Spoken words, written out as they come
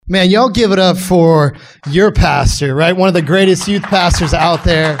Man, y'all give it up for your pastor, right? One of the greatest youth pastors out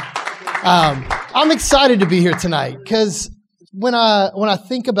there. I'm excited to be here tonight because when I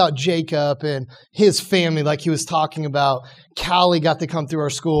think about Jacob and his family, like he was talking about, Callie got to come through our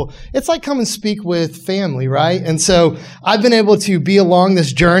school. It's like come and speak with family, right? And so I've been able to be along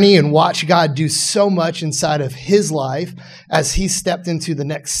this journey and watch God do so much inside of his life as he stepped into the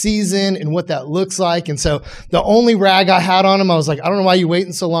next season and what that looks like. And so the only rag I had on him, I was like, I don't know why you're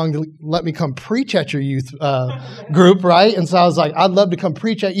waiting so long to let me come preach at your youth group, right? And so I was like, I'd love to come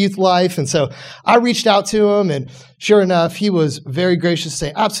preach at Youth Life. And so I reached out to him, and sure enough, he was very gracious to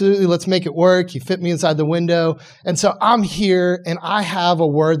say, absolutely, let's make it work. He fit me inside the window. And so I'm here, and I have a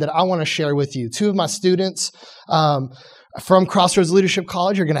word that I want to share with you. Two of my students from Crossroads Leadership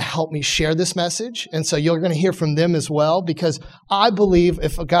College are going to help me share this message. And so you're going to hear from them as well, because I believe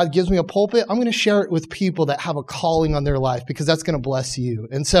if God gives me a pulpit, I'm going to share it with people that have a calling on their life, because that's going to bless you.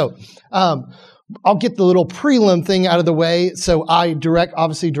 And so I'll get the little prelim thing out of the way. So I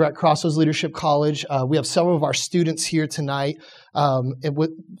obviously direct Crossroads Leadership College. We have several of our students here tonight.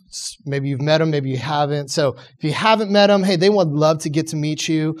 Maybe you've met them, maybe you haven't. So if you haven't met them, hey, they would love to get to meet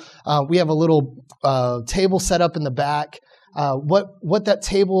you. We have a little table set up in the back. What that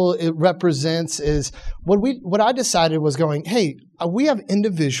table it represents is what I decided was going, hey, we have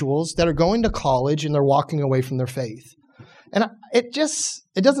individuals that are going to college and they're walking away from their faith. And it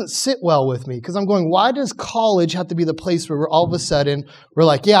doesn't sit well with me, because I'm going, why does college have to be the place where all of a sudden we're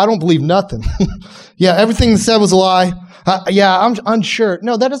like, yeah, I don't believe nothing. Yeah, everything said was a lie. Yeah, I'm unsure.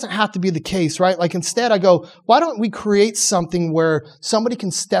 No, that doesn't have to be the case, right? Like instead I go, why don't we create something where somebody can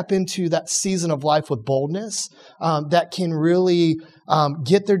step into that season of life with boldness that can really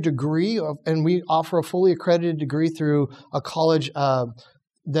get their degree, and we offer a fully accredited degree through a college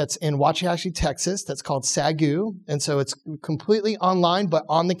that's in Waxahachie, Texas, that's called SAGU. And so it's completely online, but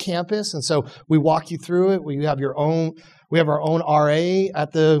on the campus. And so we walk you through it. We have our own RA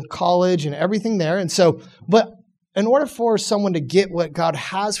at the college and everything there. And so, but in order for someone to get what God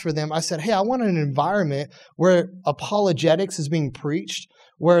has for them, I said, hey, I want an environment where apologetics is being preached,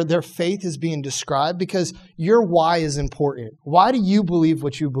 where their faith is being described, because your why is important. Why do you believe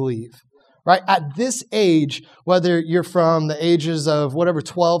what you believe? Right? At this age, whether you're from the ages of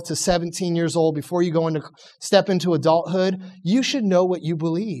 12 to 17 years old, before you step into adulthood, you should know what you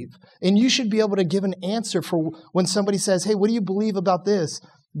believe. And you should be able to give an answer for when somebody says, hey, what do you believe about this?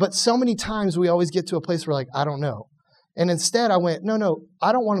 But so many times we always get to a place where like, I don't know. And instead I went, no,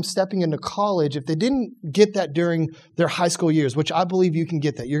 I don't want them stepping into college if they didn't get that during their high school years, which I believe you can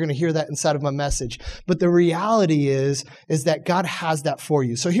get that. You're going to hear that inside of my message. But the reality is that God has that for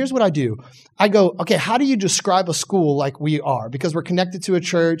you. So here's what I do. I go, okay, how do you describe a school like we are? Because we're connected to a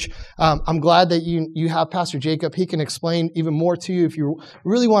church. I'm glad that you have Pastor Jacob. He can explain even more to you if you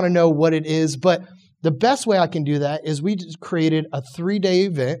really want to know what it is. But the best way I can do that is we just created a 3-day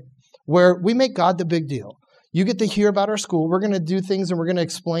event where we make God the big deal. You get to hear about our school. We're going to do things and we're going to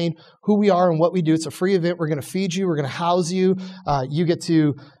explain who we are and what we do. It's a free event. We're going to feed you. We're going to house you. You get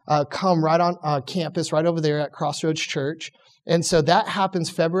to come right on campus, right over there at Crossroads Church. And so that happens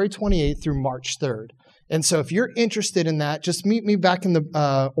February 28th through March 3rd. And so if you're interested in that, just meet me back in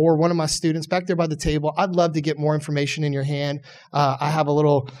or one of my students back there by the table. I'd love to get more information in your hand. I have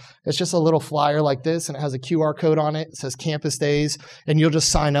it's just a little flyer like this, and it has a QR code on it. It says Campus Days, and you'll just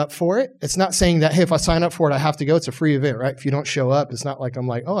sign up for it. It's not saying that, hey, if I sign up for it, I have to go. It's a free event, right? If you don't show up, it's not like I'm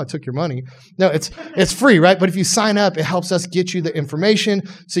like, oh, I took your money. No, it's free, right? But if you sign up, it helps us get you the information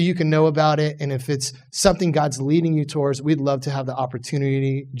so you can know about it. And if it's something God's leading you towards, we'd love to have the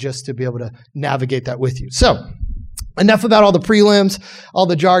opportunity just to be able to navigate that with you. So enough about all the prelims, all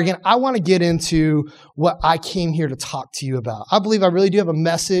the jargon. I want to get into what I came here to talk to you about. I believe I really do have a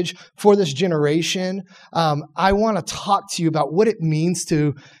message for this generation. I want to talk to you about what it means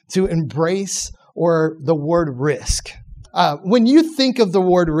to embrace or the word risk. When you think of the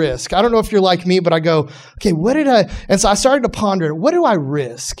word risk, I don't know if you're like me, but I go, okay, and so I started to ponder, what do I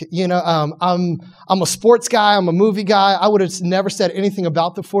risk? I'm a sports guy. I'm a movie guy. I would have never said anything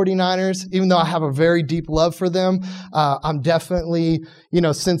about the 49ers, even though I have a very deep love for them. I'm definitely,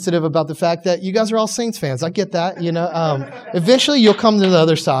 sensitive about the fact that you guys are all Saints fans. I get that, eventually you'll come to the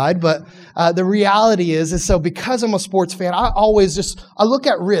other side, but the reality is so because I'm a sports fan, I look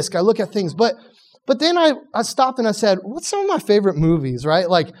at risk. I look at things, But then I stopped and I said, what's some of my favorite movies, right?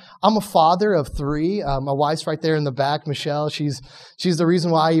 Like, I'm a father of 3. My wife's right there in the back, Michelle. She's the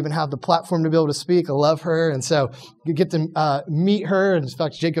reason why I even have the platform to be able to speak. I love her. And so you get to meet her. And in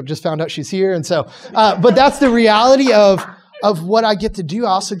fact, Jacob just found out she's here. And so, but that's the reality of of what I get to do,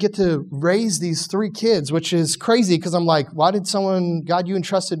 I also get to raise these 3 kids, which is crazy because I'm like, why did God, you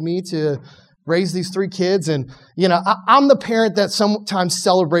entrusted me to raise these 3 kids? And, I'm the parent that sometimes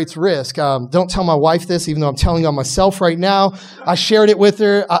celebrates risk. Don't tell my wife this, even though I'm telling on myself right now. I shared it with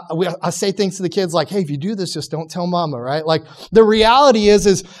her. I say things to the kids like, hey, if you do this, just don't tell mama, right? Like the reality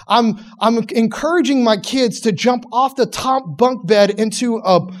is I'm encouraging my kids to jump off the top bunk bed into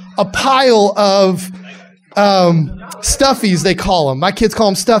a pile of stuffies, they call them. My kids call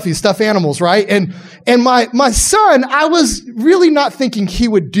them stuffies, stuffed animals, right? And my son, I was really not thinking he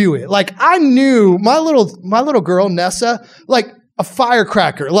would do it. Like I knew my little girl, Nessa, like a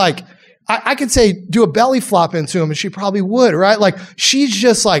firecracker. Like I could say, do a belly flop into him and she probably would, right? Like she's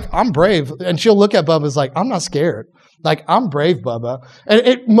just like, I'm brave. And she'll look at Bubba as like, I'm not scared. Like, I'm brave, Bubba. And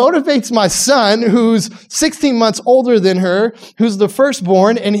it motivates my son, who's 16 months older than her, who's the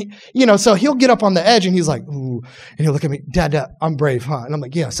firstborn. And, so he'll get up on the edge and he's like, ooh. And he'll look at me, Dad, I'm brave, huh? And I'm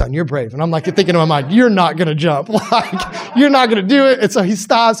like, yeah, son, you're brave. And I'm like thinking in my mind, you're not going to jump. Like, you're not going to do it. And so he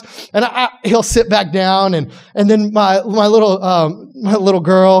stops and he'll sit back down. And then my little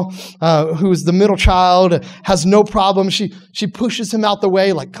girl, who's the middle child, has no problem. She pushes him out the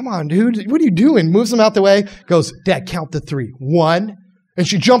way, like, come on, dude, what are you doing? Moves him out the way, goes, Dad, count to 3. 1. And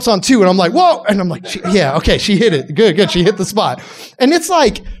she jumps on 2. And I'm like, whoa. And I'm like, yeah, okay, she hit it. Good. She hit the spot. And it's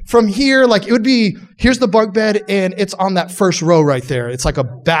like from here, like it would be, here's the bunk bed and it's on that first row right there. It's like a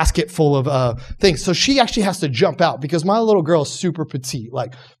basket full of things. So she actually has to jump out because my little girl is super petite,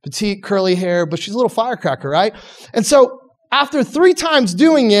 like petite, curly hair, but she's a little firecracker, right? And so after 3 times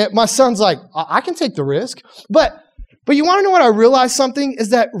doing it, my son's like, I can take the risk. But you want to know what I realized something is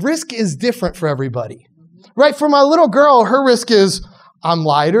that risk is different for everybody. Right? For my little girl, her risk is I'm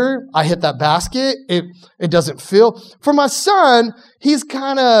lighter. I hit that basket. It doesn't feel. For my son, he's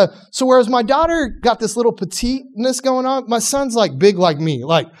kind of, so whereas my daughter got this little petiteness going on, my son's like big like me.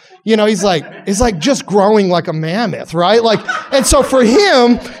 Like, he's like just growing like a mammoth, right? Like, and so for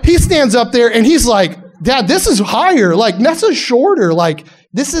him, he stands up there and he's like, Dad, this is higher. Like, Nessa's shorter. Like,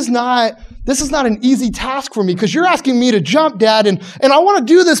 this is not an easy task for me because you're asking me to jump, Dad, and I want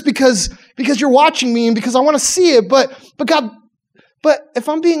to do this because you're watching me and because I want to see it. But God, if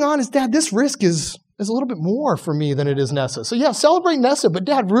I'm being honest, Dad, this risk is a little bit more for me than it is Nessa. So yeah, celebrate Nessa, but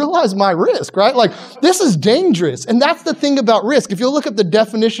Dad, realize my risk, right? Like this is dangerous. And that's the thing about risk. If you look at the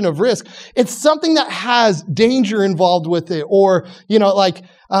definition of risk, it's something that has danger involved with it or,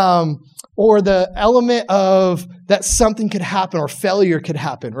 or the element of that something could happen or failure could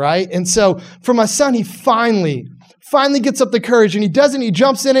happen, right? And so for my son, he finally gets up the courage and he does it and he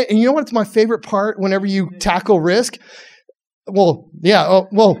jumps in it. And you know what's my favorite part whenever you tackle risk? Well, yeah,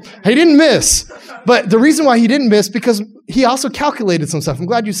 he didn't miss. But the reason why he didn't miss, because he also calculated some stuff. I'm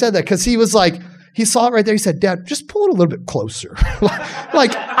glad you said that because he was like, he saw it right there. He said, Dad, just pull it a little bit closer.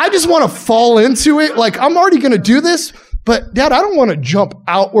 Like, I just want to fall into it. Like, I'm already going to do this. But Dad, I don't want to jump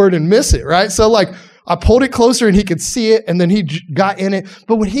outward and miss it, right? So like I pulled it closer and he could see it and then he got in it.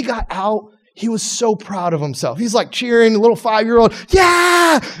 But when he got out, he was so proud of himself. He's like cheering, a little 5-year-old,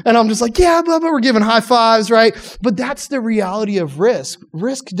 yeah! And I'm just like, yeah, Bubba, we're giving high fives, right? But that's the reality of risk.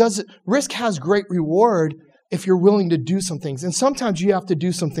 Risk has great reward if you're willing to do some things. And sometimes you have to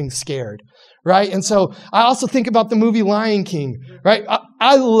do some things scared, right? And so I also think about the movie Lion King, right?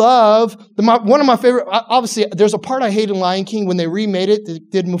 I love, one of my favorite, obviously there's a part I hate in Lion King when they remade it.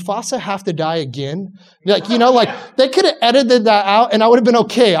 Did Mufasa have to die again? Like, they could have edited that out and I would have been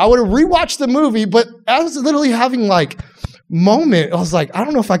okay. I would have rewatched the movie, but I was literally having moment. I was like, I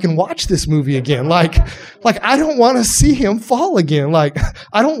don't know if I can watch this movie again. Like I don't want to see him fall again. Like,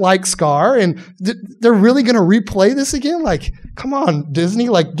 I don't like Scar and they're really going to replay this again. Like, come on, Disney,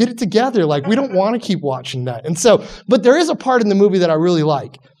 like get it together. Like, we don't want to keep watching that. And so, but there is a part in the movie that I really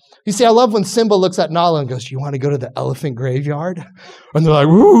like. You see, I love when Simba looks at Nala and goes, you want to go to the elephant graveyard? And they're like,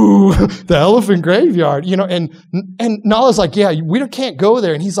 ooh, the elephant graveyard, and Nala's like, yeah, we can't go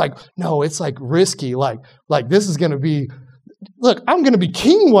there. And he's like, no, it's like risky. Like this is going to be, look, I'm going to be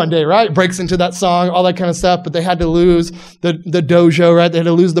king one day, right? Breaks into that song, all that kind of stuff. But they had to lose the dojo, right? They had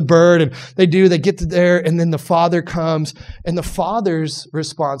to lose the bird. And they get to there. And then the father comes. And the father's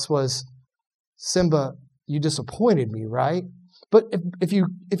response was, Simba, you disappointed me, right? But if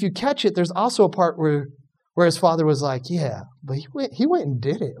you catch it, there's also a part where his father was like, yeah, but he went and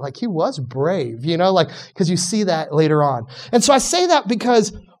did it. Like he was brave, because you see that later on. And so I say that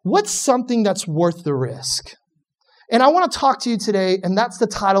because what's something that's worth the risk? And I want to talk to you today, and that's the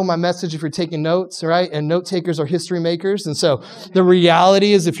title of my message if you're taking notes, right? And note takers are history makers. And so the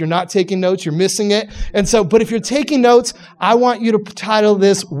reality is if you're not taking notes, you're missing it. And so, but if you're taking notes, I want you to title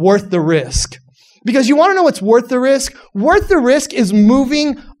this Worth the Risk. Because you want to know what's worth the risk? Worth the risk is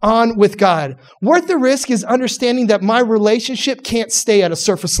moving on with God. Worth the risk is understanding that my relationship can't stay at a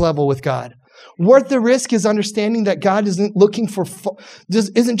surface level with God. Worth the risk is understanding that God isn't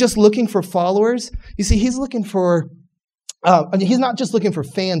just looking for followers. You see, he's looking for he's not just looking for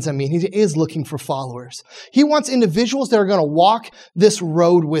fans, he is looking for followers. He wants individuals that are going to walk this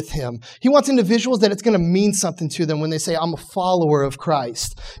road with him. He wants individuals that it's going to mean something to them when they say, I'm a follower of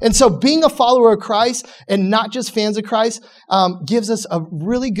Christ. And so being a follower of Christ and not just fans of Christ gives us a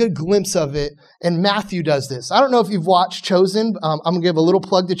really good glimpse of it. And Matthew does this. I don't know if you've watched Chosen. I'm going to give a little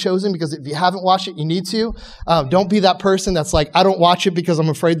plug to Chosen because if you haven't watched it, you need to. Don't be that person that's like, I don't watch it because I'm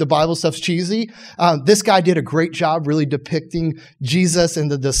afraid the Bible stuff's cheesy. This guy did a great job really depicting Jesus and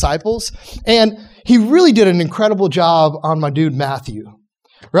the disciples. And he really did an incredible job on my dude Matthew,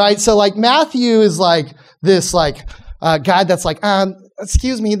 right? So like Matthew is like this guy that's like,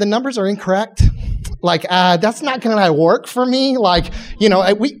 excuse me, the numbers are incorrect. Like, that's not going to work for me. Like,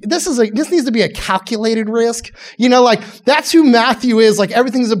 this needs to be a calculated risk. That's who Matthew is. Like,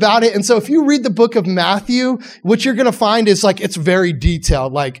 everything's about it. And so if you read the book of Matthew, what you're going to find is like, it's very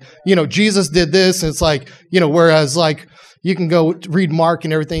detailed. Like, Jesus did this. And it's like, whereas like, you can go read Mark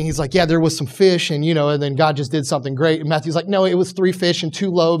and everything. He's like, yeah, there was some fish and, and then God just did something great. And Matthew's like, no, it was 3 fish and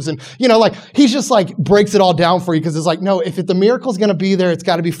 2 loaves. And, he's just like breaks it all down for you because it's like, no, if the miracle's going to be there, it's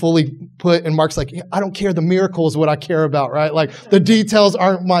got to be fully put. And Mark's like, I don't care. The miracle is what I care about, right? Like the details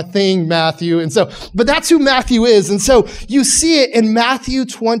aren't my thing, Matthew. And so, but that's who Matthew is. And so you see it in Matthew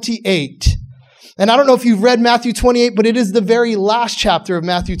 28. And I don't know if you've read Matthew 28, but it is the very last chapter of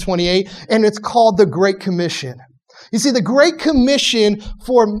Matthew 28. And it's called the Great Commission. You see, the Great Commission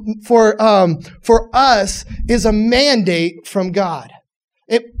for us is a mandate from God.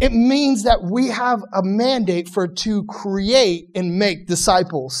 It means that we have a mandate to create and make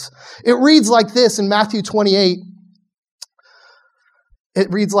disciples. It reads like this in Matthew 28. It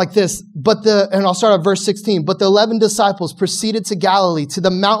reads like this, and I'll start at verse 16. But the 11 disciples proceeded to Galilee, to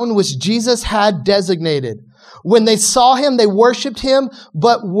the mountain which Jesus had designated. When they saw him, they worshiped him,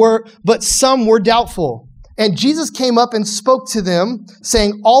 but some were doubtful. And Jesus came up and spoke to them,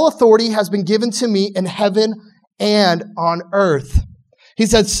 saying, all authority has been given to me in heaven and on earth. He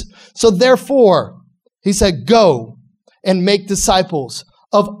said, so therefore, he said, go and make disciples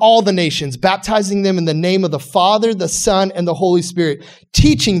of all the nations, baptizing them in the name of the Father, the Son, and the Holy Spirit,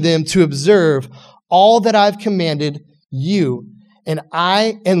 teaching them to observe all that I've commanded you. And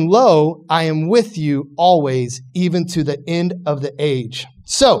lo, I am with you always, even to the end of the age.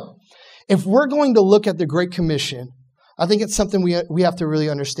 So, if we're going to look at the Great Commission, I think it's something we have to really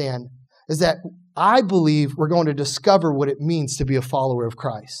understand, is that I believe we're going to discover what it means to be a follower of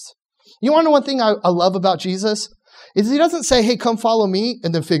Christ. You want to know one thing I love about Jesus? Is he doesn't say, hey, come follow me,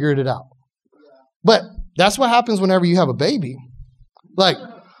 and then figure it out. But that's what happens whenever you have a baby. Like,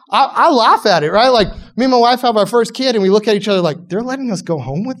 I laugh at it, right? Like, me and my wife have our first kid, and we look at each other like, they're letting us go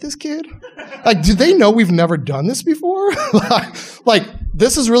home with this kid? Like, do they know we've never done this before? like,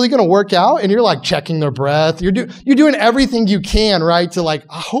 this is really going to work out? And you're like checking their breath. You're doing everything you can, right? To like,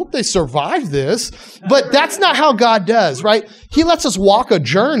 I hope they survive this. But that's not how God does, right? He lets us walk a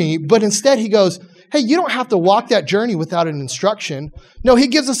journey, but instead he goes, hey, you don't have to walk that journey without an instruction. No, he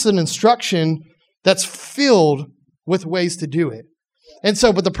gives us an instruction that's filled with ways to do it. And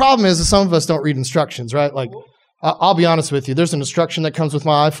so, but the problem is that some of us don't read instructions, right? Like, I'll be honest with you. There's an instruction that comes with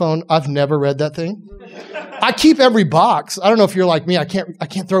my iPhone. I've never read that thing. I keep every box. I don't know if you're like me. I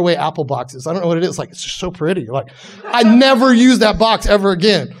can't throw away Apple boxes. I don't know what it is. Like, it's just so pretty. Like, I never use that box ever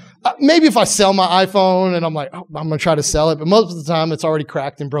again. Maybe if I sell my iPhone and I'm like, oh, I'm going to try to sell it. But most of the time it's already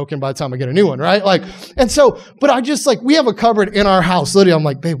cracked and broken by the time I get a new one, right? Like, and so, but I just like, we have a cupboard in our house. Literally, I'm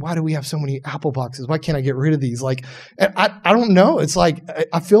like, babe, why do we have so many Apple boxes? Why can't I get rid of these? Like, I don't know. It's like,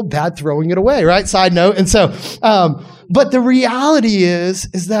 I feel bad throwing it away, right? Side note. And so, but the reality is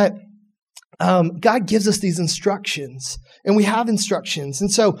that God gives us these instructions. And we have instructions.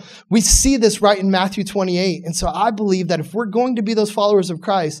 And so we see this right in Matthew 28. And so I believe that if we're going to be those followers of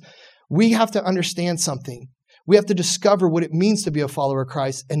Christ, we have to understand something. We have to discover what it means to be a follower of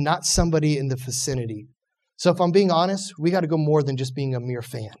Christ and not somebody in the vicinity. So if I'm being honest, we got to go more than just being a mere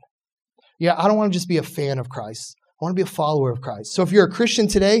fan. Yeah, I don't want to just be a fan of Christ. I want to be a follower of Christ. So if you're a Christian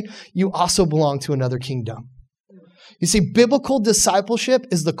today, you also belong to another kingdom. You see, biblical discipleship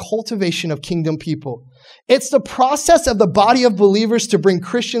is the cultivation of kingdom people. It's the process of the body of believers to bring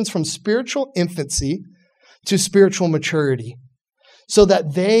Christians from spiritual infancy to spiritual maturity so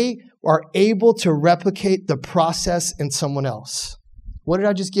that they are able to replicate the process in someone else. What did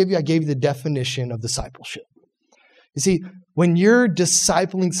I just give you? I gave you the definition of discipleship. You see, when you're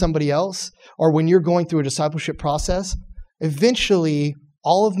discipling somebody else or when you're going through a discipleship process, eventually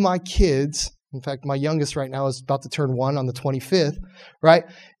all of my kids, in fact, my youngest right now is about to turn 1 on the 25th, right?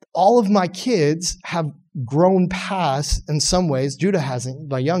 All of my kids have grown past, in some ways, Judah hasn't,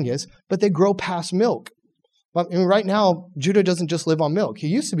 my youngest, but they grow past milk. But I mean, right now, Judah doesn't just live on milk. He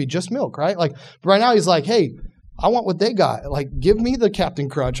used to be just milk, right? Like, but right now he's like, hey, I want what they got. Like, give me the Captain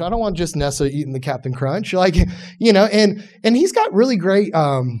Crunch. I don't want just Nessa eating the Captain Crunch. Like, and he's got really great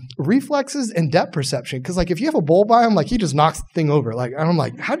reflexes and depth perception. Because, like, if you have a bowl by him, like, he just knocks the thing over. Like, and I'm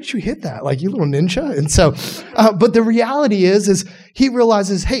like, how did you hit that? Like, you little ninja. And so, but the reality is he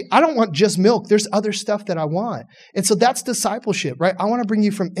realizes, hey, I don't want just milk. There's other stuff that I want. And so that's discipleship, right? I want to bring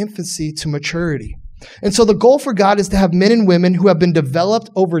you from infancy to maturity. And so the goal for God is to have men and women who have been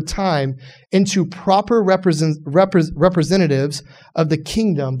developed over time into proper representatives of the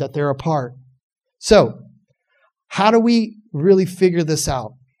kingdom that they're a part. So how do we really figure this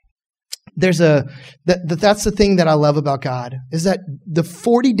out? That's the thing that I love about God, is that the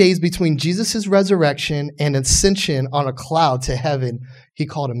 40 days between Jesus' resurrection and ascension on a cloud to heaven, he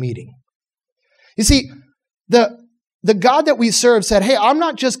called a meeting. You see, the God that we serve said, hey, I'm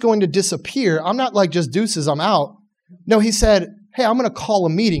not just going to disappear. I'm not like just deuces, I'm out. No, he said, hey, I'm going to call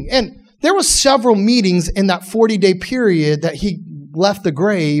a meeting. And there were several meetings in that 40-day period that he left the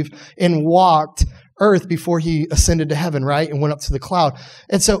grave and walked earth before he ascended to heaven, right? And went up to the cloud.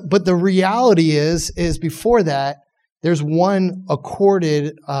 And so, but the reality is before that, there's one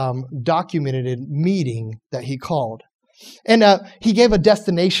accorded, documented meeting that he called. And he gave a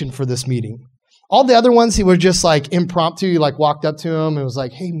destination for this meeting. All the other ones, he was just like impromptu. He like walked up to him and was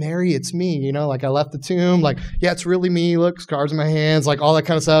like, hey, Mary, it's me. Like I left the tomb. Like, yeah, it's really me. Look, scars in my hands, like all that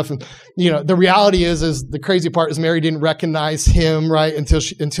kind of stuff. And, the reality is the crazy part is Mary didn't recognize him, right?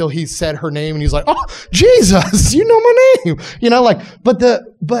 Until he said her name and he's like, oh, Jesus, you know my name,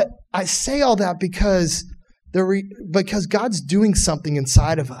 but I say all that because God's doing something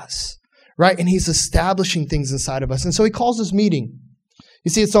inside of us, right? And he's establishing things inside of us. And so he calls this meeting.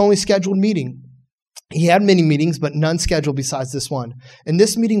 You see, it's the only scheduled meeting. He had many meetings, but none scheduled besides this one. And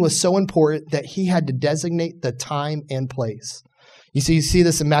this meeting was so important that he had to designate the time and place. You see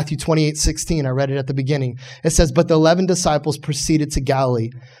this in Matthew 28:16. I read it at the beginning. It says, but the 11 disciples proceeded to Galilee,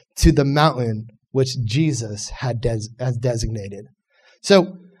 to the mountain which Jesus had designated.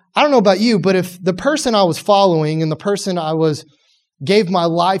 So I don't know about you, but if the person I was following and the person gave my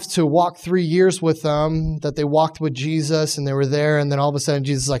life to walk 3 years with them, that they walked with Jesus and they were there, and then all of a sudden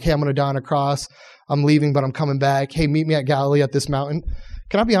Jesus is like, hey, I'm going to die on a cross. I'm leaving, but I'm coming back. Hey, meet me at Galilee at this mountain.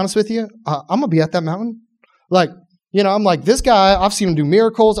 Can I be honest with you? I'm going to be at that mountain. Like, I'm like, this guy, I've seen him do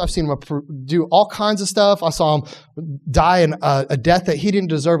miracles. I've seen him do all kinds of stuff. I saw him die in a death that he didn't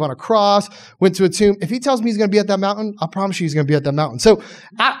deserve on a cross, went to a tomb. If he tells me he's going to be at that mountain, I promise you he's going to be at that mountain. So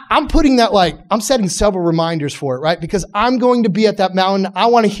I'm putting that I'm setting several reminders for it, right? Because I'm going to be at that mountain. I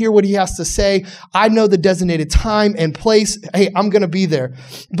want to hear what he has to say. I know the designated time and place. Hey, I'm going to be there.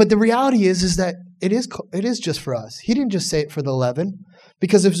 But the reality is that it is just for us. He didn't just say it for the 11.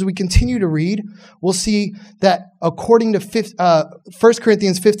 Because as we continue to read, we'll see that according to 1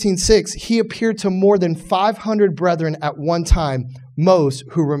 Corinthians 15:6, he appeared to more than 500 brethren at one time, most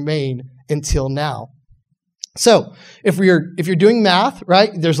who remain until now. So if you're doing math,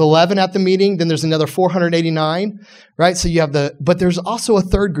 right, there's 11 at the meeting, then there's another 489, right? So you have but there's also a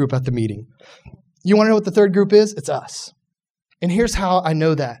third group at the meeting. You want to know what the third group is? It's us. And here's how I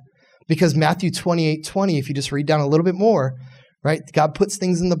know that. Because Matthew 28:20, if you just read down a little bit more, right? God puts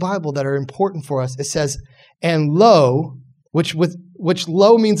things in the Bible that are important for us. It says, and lo, which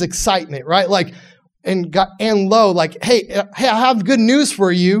lo means excitement, right? Like, and lo, like, hey, I have good news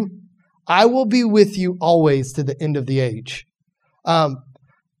for you. I will be with you always to the end of the age. I'm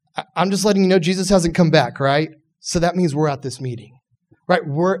just letting you know Jesus hasn't come back, right? So that means we're at this meeting, right?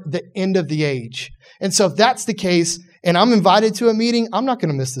 We're at the end of the age. And so if that's the case, and I'm invited to a meeting, I'm not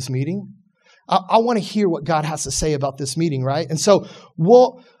going to miss this meeting. I want to hear what God has to say about this meeting, right? And so,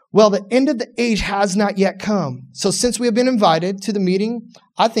 the end of the age has not yet come. So since we have been invited to the meeting,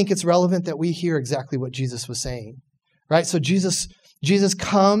 I think it's relevant that we hear exactly what Jesus was saying, right? So Jesus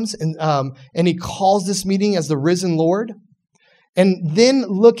comes and he calls this meeting as the risen Lord. And then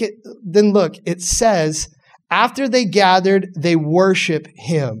look, it says, after they gathered, they worship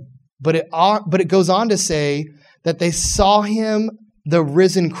him. But it goes on to say that they saw him, the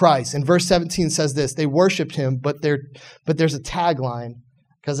risen Christ. And verse 17 says this, they worshiped him, but there's a tagline,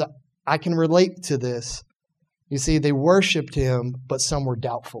 because I can relate to this. You see, they worshiped him, but some were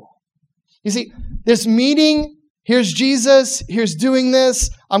doubtful. You see, this meeting Here's Jesus. Here's doing this.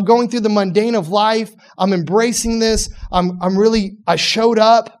 I'm going through the mundane of life. I'm embracing this. I showed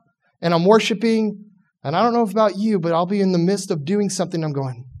up and I'm worshiping. And I don't know about you, but I'll be in the midst of doing something. I'm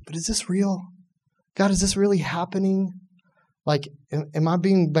going, but is this real? God, is this really happening? Like, am I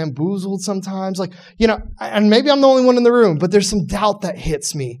being bamboozled sometimes? Like, and maybe I'm the only one in the room, but there's some doubt that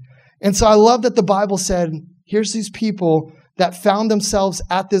hits me. And so I love that the Bible said, here's these people that found themselves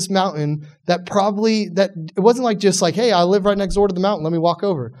at this mountain that it wasn't like just like, hey, I live right next door to the mountain. Let me walk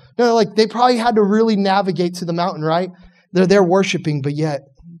over. No, like they probably had to really navigate to the mountain, right? They're there worshiping, but yet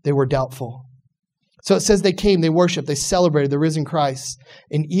they were doubtful. So it says they came, they worshiped, they celebrated the risen Christ,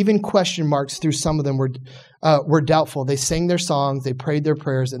 and even question marks through some of them were doubtful. They sang their songs, they prayed their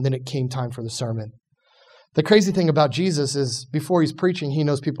prayers, and then it came time for the sermon. The crazy thing about Jesus is before he's preaching, he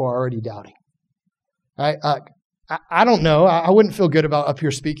knows people are already doubting. Right? I don't know. I wouldn't feel good about up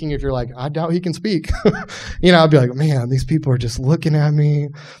here speaking if you're like, I doubt he can speak. I'd be like, man, these people are just looking at me.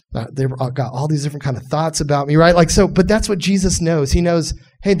 They've got all these different kind of thoughts about me, right? But that's what Jesus knows. He knows,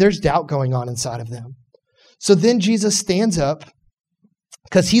 hey, there's doubt going on inside of them. So then Jesus stands up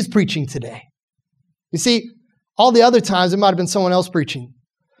because he's preaching today. You see, all the other times it might have been someone else preaching.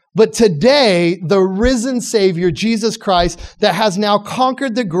 But today, the risen Savior, Jesus Christ, that has now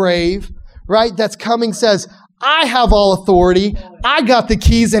conquered the grave, right, that's coming says, I have all authority. I got the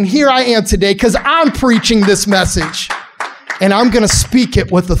keys, and here I am today because I'm preaching this message. And I'm going to speak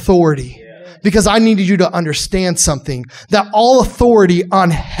it with authority because I needed you to understand something, that all authority in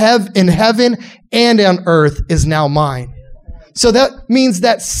heaven and on earth is now mine. So that means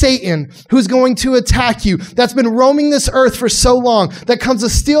that Satan, who's going to attack you, that's been roaming this earth for so long, that comes to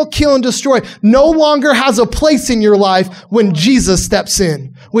steal, kill, and destroy, no longer has a place in your life when Jesus steps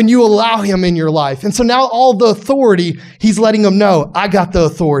in, when you allow him in your life. And so now all the authority, he's letting them know, I got the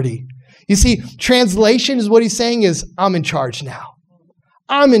authority. You see, translation is what he's saying is, I'm in charge now.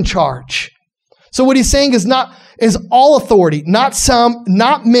 I'm in charge. So what he's saying is all authority, not some,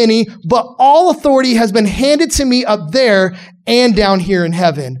 not many, but all authority has been handed to me up there and down here in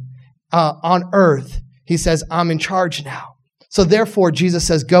heaven, on earth. He says, I'm in charge now. So therefore, Jesus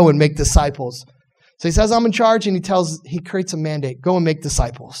says, go and make disciples. So he says, I'm in charge, and he creates a mandate. Go and make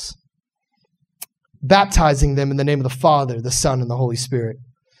disciples, baptizing them in the name of the Father, the Son, and the Holy Spirit.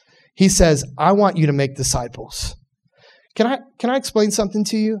 He says, I want you to make disciples. Can I explain something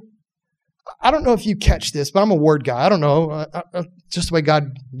to you? I don't know if you catch this, but I'm a word guy. I don't know. Just the way God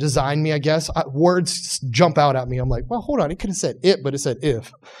designed me, I guess. Words jump out at me. I'm like, well, hold on. It could have said it, but it said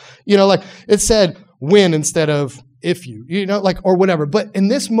if. Like it said when instead of if you, or whatever. But in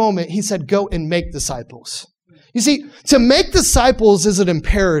this moment, he said, go and make disciples. You see, to make disciples is an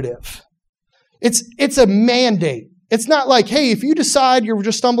imperative. It's a mandate. It's not like, hey, if you decide you're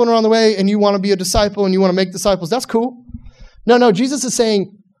just stumbling around the way and you want to be a disciple and you want to make disciples, that's cool. No, Jesus is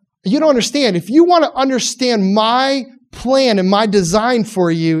saying, you don't understand. If you want to understand my plan and my design for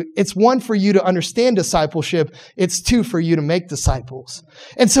you, it's one, for you to understand discipleship. It's two, for you to make disciples.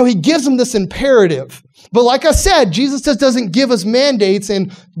 And so he gives them this imperative. But like I said, Jesus just doesn't give us mandates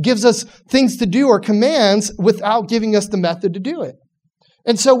and gives us things to do or commands without giving us the method to do it.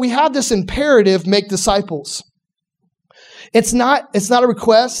 And so we have this imperative, make disciples. It's not a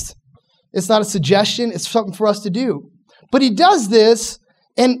request. It's not a suggestion. It's something for us to do. But he does this,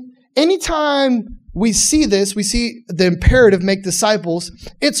 and anytime we see this, we see the imperative, make disciples,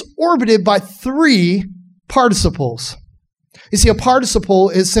 it's orbited by three participles. You see, a participle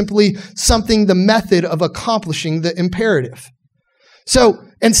is simply something, the method of accomplishing the imperative. So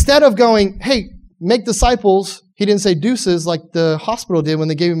instead of going, hey, make disciples, he didn't say deuces like the hospital did when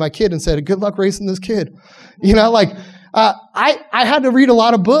they gave me my kid and said, good luck raising this kid. I had to read a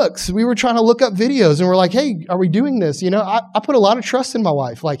lot of books. We were trying to look up videos and we're like, hey, are we doing this? I put a lot of trust in my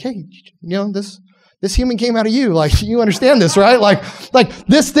wife. Like, hey, this human came out of you. Like, you understand this, right? Like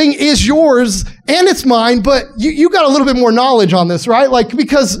this thing is yours and it's mine, but you got a little bit more knowledge on this, right? Like,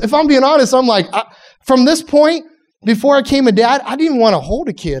 because if I'm being honest, I'm like, from this point, before I became a dad, I didn't want to hold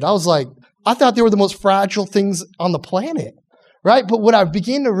a kid. I was like, I thought they were the most fragile things on the planet, right? But what I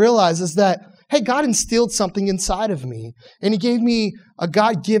began to realize is that, hey, God instilled something inside of me, and he gave me a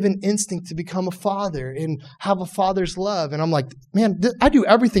God-given instinct to become a father and have a father's love. And I'm like, man, I do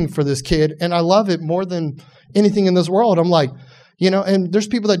everything for this kid, and I love it more than anything in this world. I'm like, and there's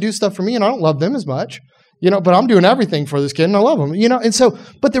people that do stuff for me, and I don't love them as much, but I'm doing everything for this kid, and I love them, And so,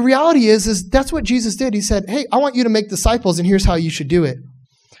 but the reality is that's what Jesus did. He said, hey, I want you to make disciples, and here's how you should do it.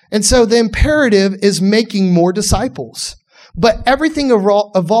 And so the imperative is making more disciples. But everything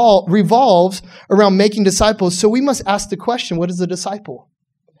revolves around making disciples. So we must ask the question, what is a disciple?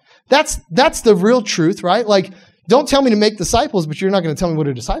 That's the real truth, right? Like, don't tell me to make disciples, but you're not going to tell me what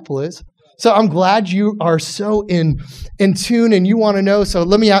a disciple is. So I'm glad you are so in tune and you want to know. So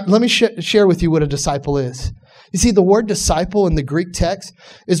let me share with you what a disciple is. You see, the word disciple in the Greek text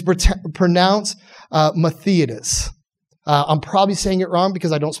is pronounced mathetes. I'm probably saying it wrong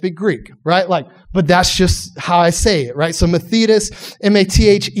because I don't speak Greek, right? But that's just how I say it, right? So mathetes,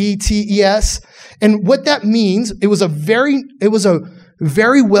 M-A-T-H-E-T-E-S. And what that means, it was a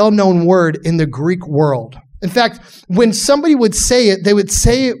very well-known word in the Greek world. In fact, when somebody would say it, they would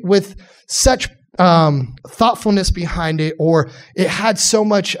say it with such thoughtfulness behind it, or it had so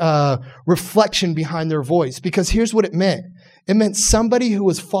much reflection behind their voice. Because here's what it meant. It meant somebody who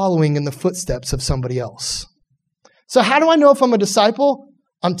was following in the footsteps of somebody else. So how do I know if I'm a disciple?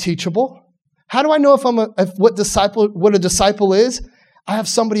 I'm teachable. How do I know what a disciple is? I have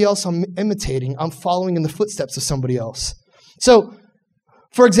somebody else I'm imitating. I'm following in the footsteps of somebody else. So,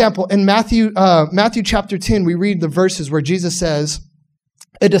 for example, in Matthew chapter 10, we read the verses where Jesus says,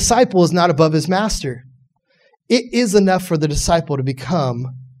 a disciple is not above his master. It is enough for the disciple to become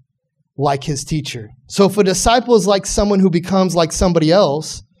like his teacher. So if a disciple is like someone who becomes like somebody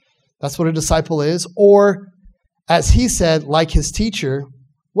else, that's what a disciple is. Or, as he said, like his teacher,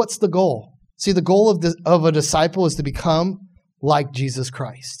 what's the goal? See, the goal of a disciple is to become like Jesus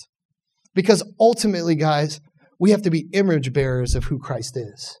Christ. Because ultimately, guys, we have to be image bearers of who Christ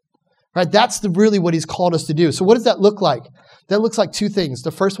is. Right? That's really what he's called us to do. So what does that look like? That looks like two things.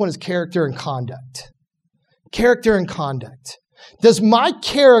 The first one is character and conduct. Character and conduct. Does my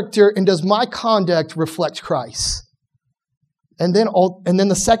character and does my conduct reflect Christ? And then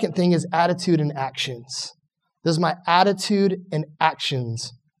the second thing is attitude and actions. Does my attitude and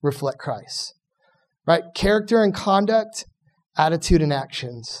actions reflect Christ? Right? Character and conduct, attitude and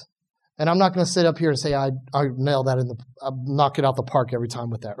actions. And I'm not going to sit up here and say I nail that I knock it out the park every time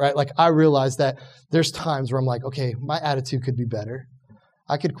with that, right? I realize that there's times where I'm like, okay, my attitude could be better.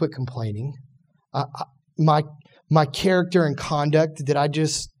 I could quit complaining. My character and conduct, did I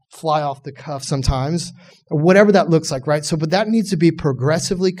just fly off the cuff sometimes? Or whatever that looks like, right? So, but that needs to be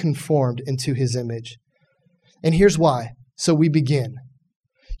progressively conformed into his image. And here's why. So we begin.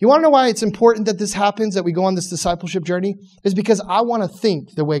 You want to know why it's important that this happens, that we go on this discipleship journey? Is because I want to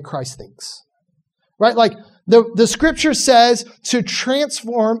think the way Christ thinks. Right? The scripture says to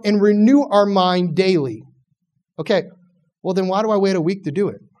transform and renew our mind daily. Okay, well then why do I wait a week to do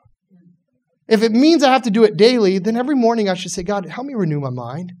it? If it means I have to do it daily, then every morning I should say, God, help me renew my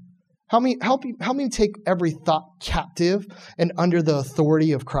mind. Help me take every thought captive and under the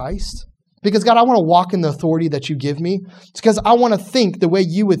authority of Christ. Because God, I want to walk in the authority that you give me. It's because I want to think the way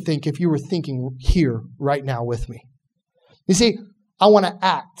you would think if you were thinking here right now with me. You see, I want to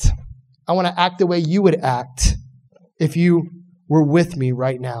act. I want to act the way you would act if you were with me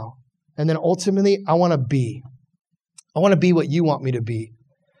right now. And then ultimately, I want to be. I want to be what you want me to be.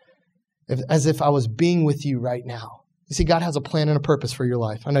 As if I was being with you right now. You see, God has a plan and a purpose for your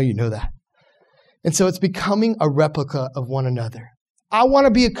life. I know you know that. And so it's becoming a replica of one another. I want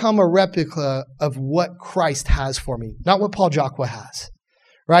to become a replica of what Christ has for me, not what Paul Jacques has,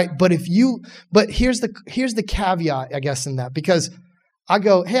 right? But here's the caveat, I guess, in that, because I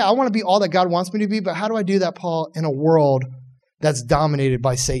go, hey, I want to be all that God wants me to be, but how do I do that, Paul, in a world that's dominated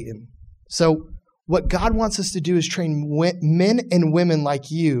by Satan? So what God wants us to do is train men and women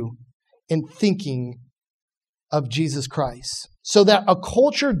like you in thinking of Jesus Christ. So that a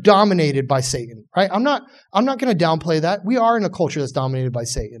culture dominated by Satan, right? I'm not going to downplay that. We are in a culture that's dominated by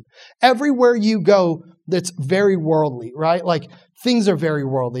Satan. Everywhere you go, that's very worldly, right? Things are very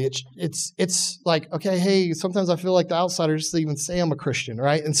worldly. It's like, okay, hey, sometimes I feel like the outsider just to even say I'm a Christian,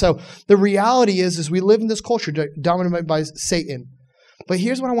 right? And so the reality is we live in this culture dominated by Satan. But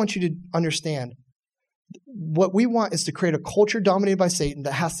here's what I want you to understand. What we want is to create a culture dominated by Satan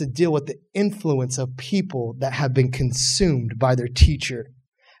that has to deal with the influence of people that have been consumed by their teacher,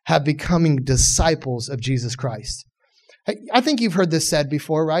 have becoming disciples of Jesus Christ. I think you've heard this said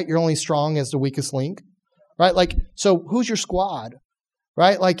before, right? You're only strong as the weakest link, right? So who's your squad,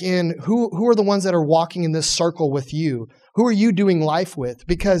 right? Who are the ones that are walking in this circle with you? Who are you doing life with?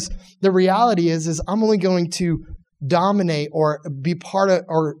 Because the reality is I'm only going to dominate or be part of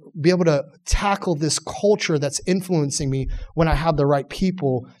or be able to tackle this culture that's influencing me when I have the right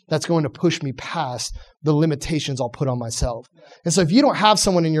people that's going to push me past the limitations I'll put on myself. And so if you don't have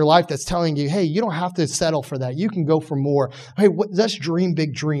someone in your life that's telling you, hey, you don't have to settle for that. You can go for more. Hey, let's dream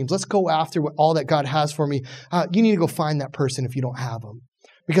big dreams. Let's go after all that God has for me. You need to go find that person if you don't have them.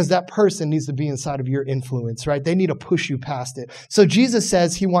 Because that person needs to be inside of your influence, right? They need to push you past it. So Jesus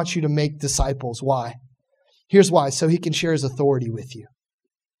says he wants you to make disciples. Why? Here's why. So he can share his authority with you.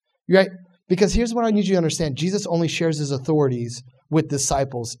 Right? Because here's what I need you to understand. Jesus only shares his authorities with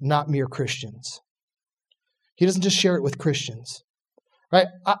disciples, not mere Christians. He doesn't just share it with Christians, right?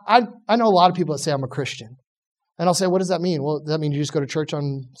 I know a lot of people that say I'm a Christian. And I'll say, what does that mean? Well, does that mean you just go to church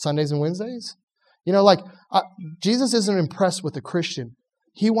on Sundays and Wednesdays? Jesus isn't impressed with a Christian.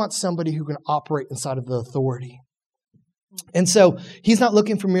 He wants somebody who can operate inside of the authority. And so he's not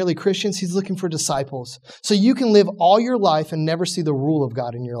looking for merely Christians. He's looking for disciples. So you can live all your life and never see the rule of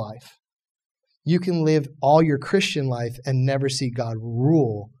God in your life. You can live all your Christian life and never see God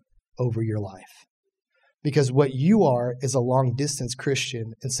rule over your life. Because what you are is a long-distance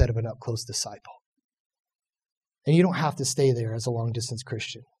Christian instead of an up-close disciple. And you don't have to stay there as a long-distance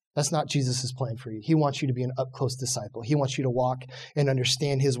Christian. That's not Jesus' plan for you. He wants you to be an up-close disciple. He wants you to walk and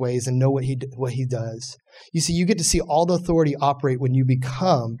understand his ways and know what he does. You see, you get to see all the authority operate when you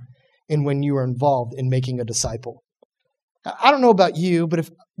become and when you are involved in making a disciple. I don't know about you,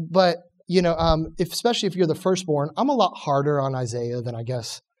 but especially if you're the firstborn, I'm a lot harder on Isaiah than I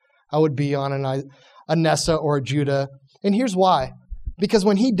guess I would be on a Nessa or a Judah. And here's why. Because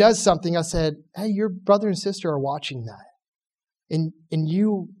when he does something, I said, hey, your brother and sister are watching that. And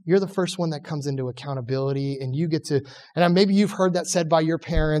you're the first one that comes into accountability, and you get to, and maybe you've heard that said by your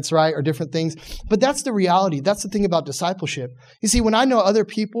parents, right, or different things, but that's the reality. That's the thing about discipleship. You see, when I know other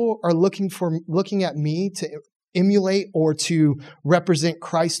people are looking at me to emulate or to represent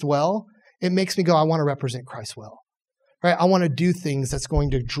Christ well, it makes me go, I want to represent Christ well, right? I want to do things that's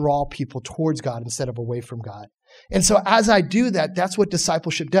going to draw people towards God instead of away from God. And so as I do that, that's what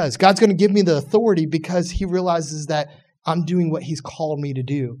discipleship does. God's going to give me the authority because he realizes that I'm doing what he's called me to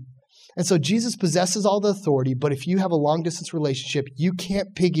do. And so Jesus possesses all the authority, but if you have a long-distance relationship, you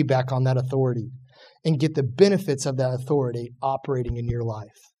can't piggyback on that authority and get the benefits of that authority operating in your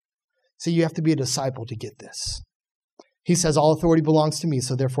life. So you have to be a disciple to get this. He says, all authority belongs to me,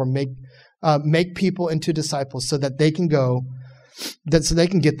 so therefore make people into disciples so that they can so they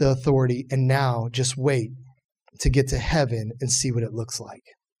can get the authority, and now just wait to get to heaven and see what it looks like.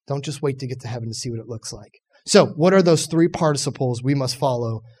 Don't just wait to get to heaven to see what it looks like. So what are those three participles we must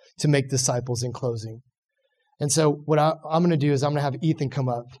follow to make disciples in closing? And so what I'm going to do is I'm going to have Ethan come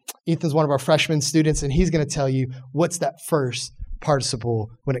up. Ethan's one of our freshman students, and he's going to tell you what's that first participle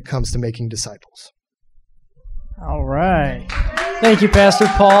when it comes to making disciples. All right. Thank you, Pastor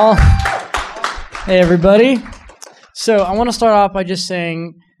Paul. Hey, everybody. So I want to start off by just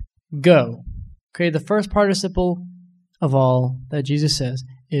saying go. Okay, the first participle of all that Jesus says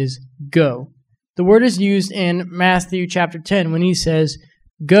is go. The word is used in Matthew chapter 10 when he says,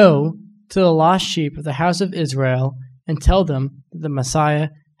 go to the lost sheep of the house of Israel and tell them that the Messiah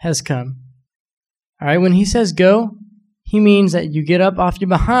has come. All right, when he says go, he means that you get up off your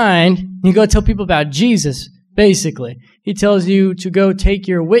behind and you go tell people about Jesus, basically. He tells you to go take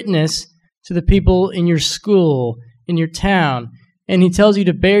your witness to the people in your school, in your town, and he tells you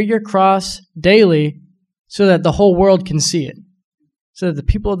to bear your cross daily so that the whole world can see it, so that the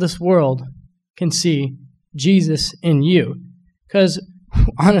people of this world can see Jesus in you. Because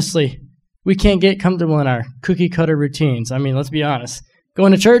honestly, we can't get comfortable in our cookie cutter routines. I mean, let's be honest.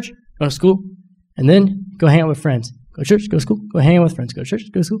 Going to church, go to school, and then go hang out with friends. Go to church, go to school, go hang out with friends. Go to church,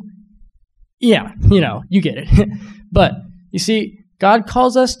 go to school. Yeah, you get it. But you see, God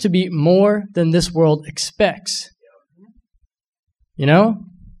calls us to be more than this world expects.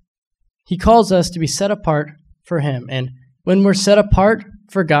 He calls us to be set apart for him. And when we're set apart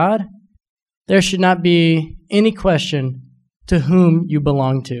for God, there should not be any question to whom you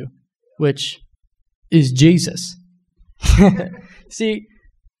belong to, which is Jesus. See,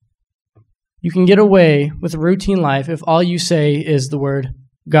 you can get away with a routine life if all you say is the word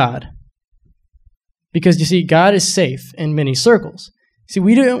God. Because you see, God is safe in many circles. See,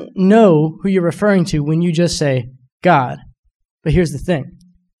 we don't know who you're referring to when you just say God. But here's the thing.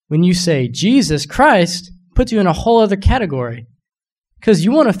 When you say Jesus Christ, it puts you in a whole other category. Because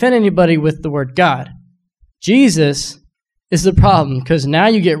you won't offend anybody with the word God. Jesus is the problem, because now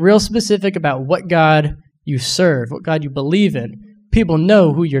you get real specific about what God you serve, what God you believe in. People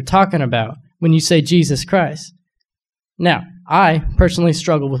know who you're talking about when you say Jesus Christ. Now, I personally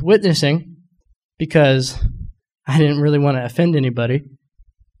struggle with witnessing because I didn't really want to offend anybody,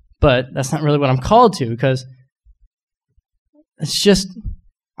 but that's not really what I'm called to, because it's just,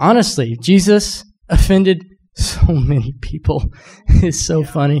 honestly, Jesus offended so many people. It's so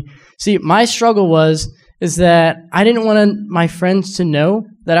funny. See, my struggle is that I didn't want my friends to know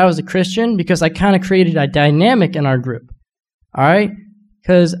that I was a Christian, because I kind of created a dynamic in our group. All right?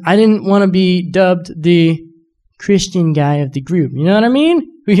 Because I didn't want to be dubbed the Christian guy of the group. You know what I mean?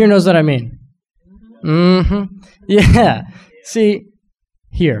 Who here knows what I mean? Mm-hmm. Yeah. See,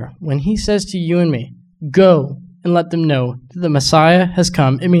 here, when he says to you and me, go and let them know that the Messiah has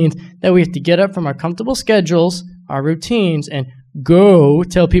come, it means that we have to get up from our comfortable schedules, our routines, and go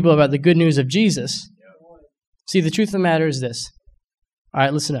tell people about the good news of Jesus. See, the truth of the matter is this. All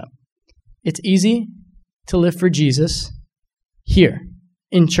right, listen up. It's easy to live for Jesus here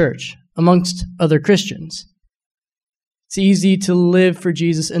in church amongst other Christians. It's easy to live for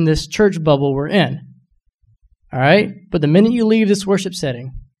Jesus in this church bubble we're in. All right? But the minute you leave this worship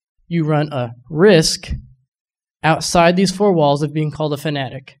setting, you run a risk outside these four walls of being called a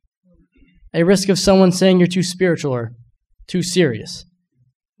fanatic. A risk of someone saying you're too spiritual or too serious.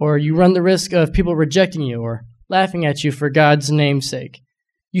 Or you run the risk of people rejecting you or laughing at you for God's name's sake.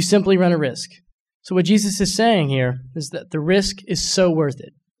 You simply run a risk. So what Jesus is saying here is that the risk is so worth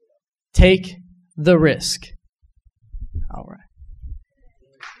it. Take the risk. All right.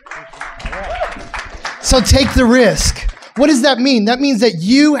 So take the risk. What does that mean? That means that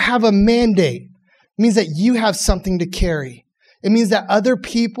you have a mandate. It means that you have something to carry. It means that other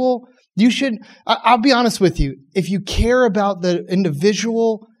people, I'll be honest with you, if you care about the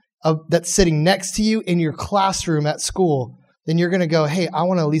individual that's sitting next to you in your classroom at school, then you're going to go, hey, I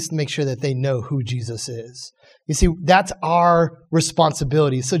want to at least make sure that they know who Jesus is. You see, that's our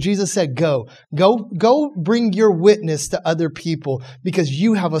responsibility. So Jesus said, go bring your witness to other people because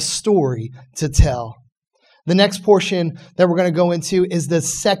you have a story to tell. The next portion that we're going to go into is the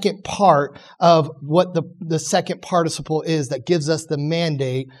second part of what the second participle is that gives us the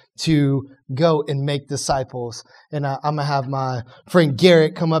mandate to go and make disciples. And I'm going to have my friend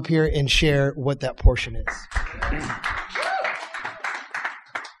Garrett come up here and share what that portion is.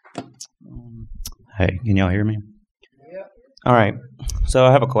 Hey, can y'all hear me? Yeah. All right. So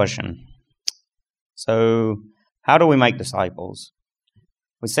I have a question. So how do we make disciples?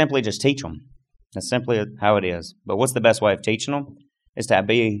 We simply just teach them. That's simply how it is. But what's the best way of teaching them? Is to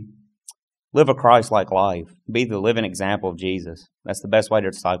live a Christ-like life. Be the living example of Jesus. That's the best way to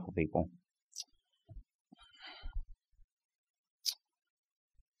disciple people.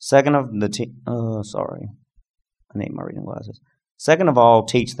 Second of I need my reading glasses. Second of all,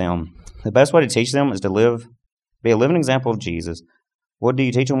 teach them. The best way to teach them is to be a living example of Jesus. What do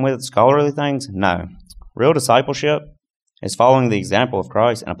you teach them with? Scholarly things? No. Real discipleship is following the example of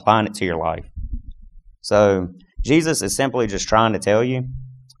Christ and applying it to your life. So Jesus is simply just trying to tell you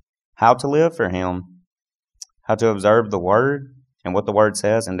how to live for Him, how to observe the Word and what the Word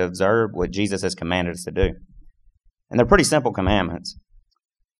says, and to observe what Jesus has commanded us to do. And they're pretty simple commandments.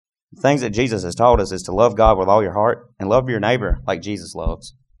 The things that Jesus has taught us is to love God with all your heart and love your neighbor like Jesus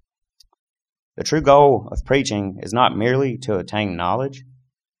loves. The true goal of preaching is not merely to attain knowledge.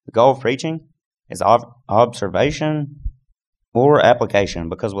 The goal of preaching is observation or application,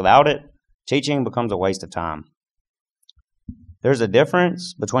 because without it, teaching becomes a waste of time. There's a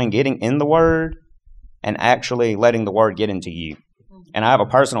difference between getting in the Word and actually letting the Word get into you. And I have a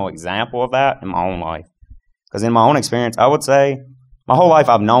personal example of that in my own life. Because in my own experience, I would say my whole life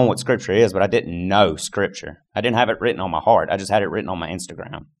I've known what Scripture is, but I didn't know Scripture. I didn't have it written on my heart. I just had it written on my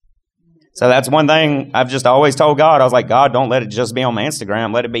Instagram. So that's one thing I've just always told God. I was like, God, don't let it just be on my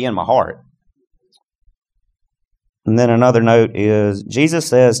Instagram. Let it be in my heart. And then another note is Jesus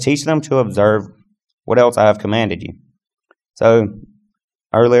says, teach them to observe what else I have commanded you. So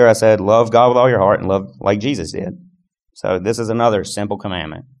earlier I said, love God with all your heart and love like Jesus did. So this is another simple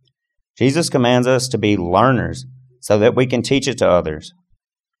commandment. Jesus commands us to be learners so that we can teach it to others.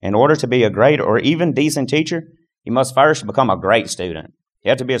 In order to be a great or even decent teacher, you must first become a great student. You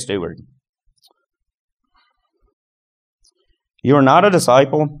have to be a steward. You are not a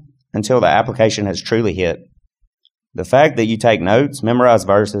disciple until the application has truly hit. The fact that you take notes, memorize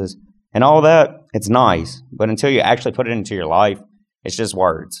verses, and all that, it's nice. But until you actually put it into your life, it's just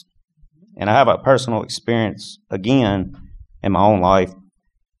words. And I have a personal experience, again, in my own life.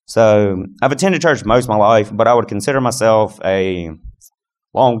 So I've attended church most of my life, but I would consider myself a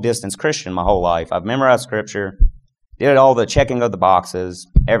long-distance Christian my whole life. I've memorized Scripture, did all the checking of the boxes,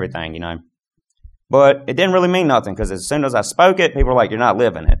 everything, But it didn't really mean nothing, because as soon as I spoke it, people were like, you're not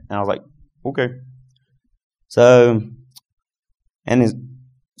living it. And I was like, okay. So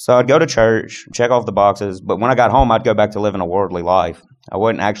I'd go to church, check off the boxes, but when I got home, I'd go back to living a worldly life. I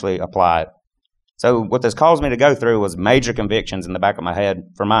wouldn't actually apply it. So what this caused me to go through was major convictions in the back of my head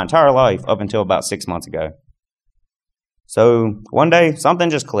for my entire life up until about 6 months ago. So one day, something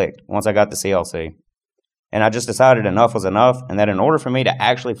just clicked once I got to CLC. And I just decided enough was enough, and that in order for me to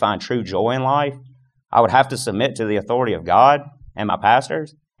actually find true joy in life, I would have to submit to the authority of God and my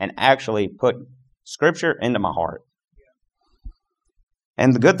pastors and actually put Scripture into my heart.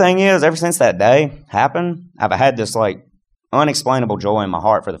 And the good thing is, ever since that day happened, I've had this unexplainable joy in my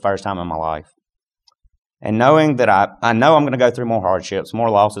heart for the first time in my life. And knowing that I know I'm going to go through more hardships, more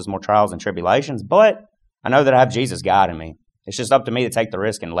losses, more trials and tribulations, but I know that I have Jesus guiding me. It's just up to me to take the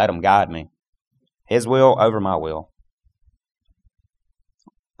risk and let Him guide me. His will over my will.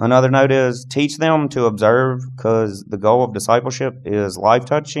 Another note is teach them to observe, because the goal of discipleship is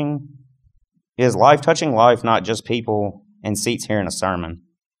life-touching life, not just people and seats hearing a sermon.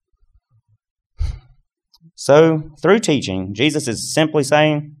 So, through teaching, Jesus is simply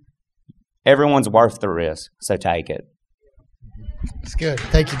saying, everyone's worth the risk, so take it. That's good.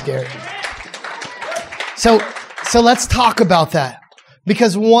 Thank you, Garrett. So let's talk about that.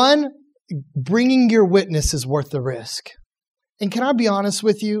 Because one, bringing your witness is worth the risk. And can I be honest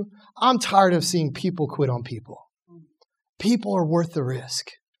with you? I'm tired of seeing people quit on people. People are worth the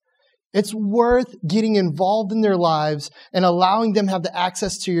risk. It's worth getting involved in their lives and allowing them have the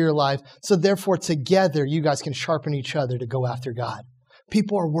access to your life. So therefore, together, you guys can sharpen each other to go after God.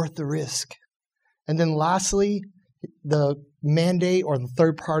 People are worth the risk. And then lastly, the mandate or the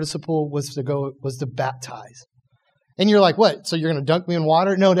third participle was to baptize. And you're like, what? So you're going to dunk me in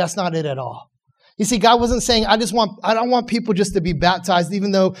water? No, that's not it at all. You see, God wasn't saying, I don't want people just to be baptized,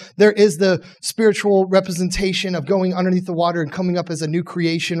 even though there is the spiritual representation of going underneath the water and coming up as a new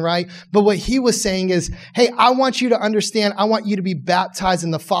creation, right? But what He was saying is, hey, I want you to understand, I want you to be baptized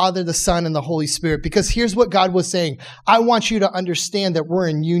in the Father, the Son, and the Holy Spirit. Because here's what God was saying. I want you to understand that we're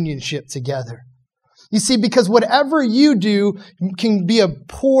in unionship together. You see, because whatever you do can be a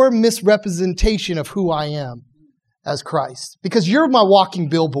poor misrepresentation of who I am as Christ. Because you're my walking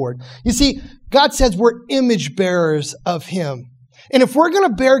billboard. You see, God says we're image bearers of Him. And if we're going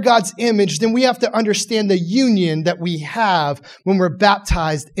to bear God's image, then we have to understand the union that we have when we're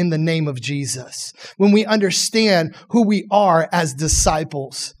baptized in the name of Jesus. When we understand who we are as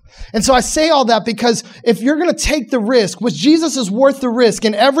disciples. And so I say all that because if you're going to take the risk, which Jesus is worth the risk,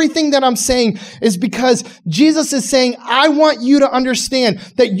 and everything that I'm saying is because Jesus is saying, I want you to understand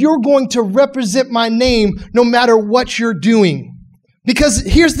that you're going to represent my name no matter what you're doing. Because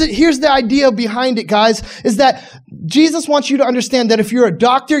here's the idea behind it, guys, is that Jesus wants you to understand that if you're a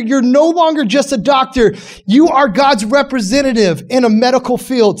doctor, you're no longer just a doctor. You are God's representative in a medical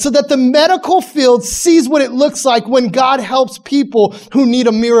field, so that the medical field sees what it looks like when God helps people who need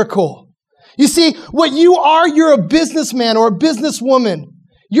a miracle. You see, what you are, you're a businessman or a businesswoman.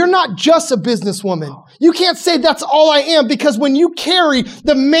 You're not just a businesswoman. You can't say that's all I am, because when you carry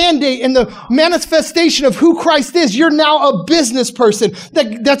the mandate and the manifestation of who Christ is, you're now a business person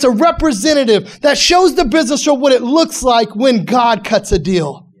that's a representative that shows the business of what it looks like when God cuts a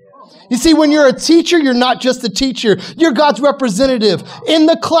deal. You see, when you're a teacher, you're not just a teacher. You're God's representative in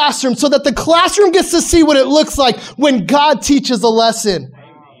the classroom so that the classroom gets to see what it looks like when God teaches a lesson.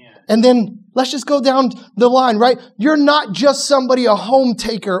 And then let's just go down the line, right? You're not just somebody, a home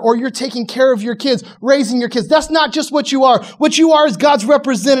taker, or you're taking care of your kids, raising your kids. That's not just what you are. What you are is God's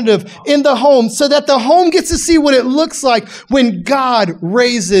representative in the home so that the home gets to see what it looks like when God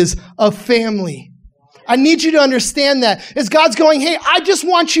raises a family. I need you to understand that. As God's going, hey, I just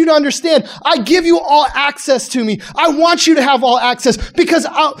want you to understand. I give you all access to me. I want you to have all access because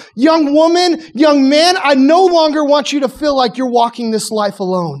young woman, young man, I no longer want you to feel like you're walking this life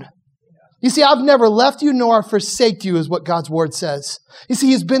alone. You see, I've never left you nor forsake you is what God's word says. You see,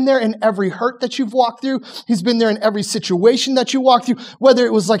 He's been there in every hurt that you've walked through. He's been there in every situation that you walked through. Whether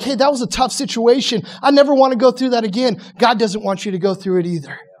it was like, hey, that was a tough situation. I never want to go through that again. God doesn't want you to go through it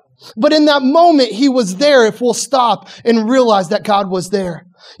either. But in that moment, He was there if we'll stop and realize that God was there.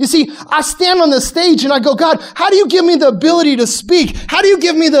 You see, I stand on the stage and I go, God, how do you give me the ability to speak? How do you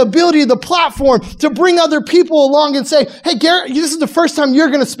give me the ability, the platform to bring other people along and say, hey, Garrett, this is the first time you're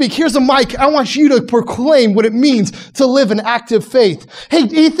going to speak. Here's a mic. I want you to proclaim what it means to live an active faith. Hey,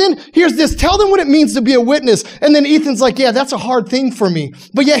 Ethan, here's this. Tell them what it means to be a witness. And then Ethan's like, yeah, that's a hard thing for me.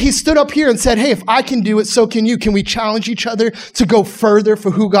 But yet he stood up here and said, hey, if I can do it, so can you. Can we challenge each other to go further for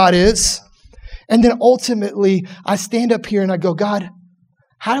who God is? And then ultimately, I stand up here and I go, God,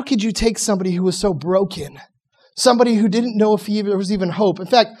 how could you take somebody who was so broken, somebody who didn't know if there was even hope? In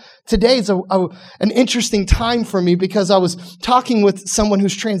fact, today is an interesting time for me because I was talking with someone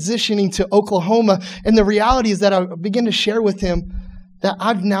who's transitioning to Oklahoma, and the reality is that I began to share with him that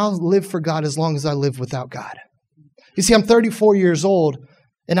I've now lived for God as long as I lived without God. You see, I'm 34 years old,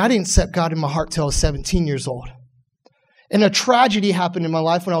 and I didn't set God in my heart till I was 17 years old. And a tragedy happened in my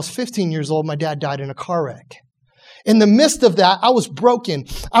life when I was 15 years old. My dad died in a car wreck. In the midst of that, I was broken.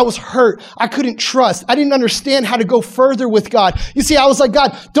 I was hurt. I couldn't trust. I didn't understand how to go further with God. You see, I was like,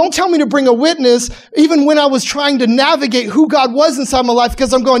 God, don't tell me to bring a witness, even when I was trying to navigate who God was inside my life,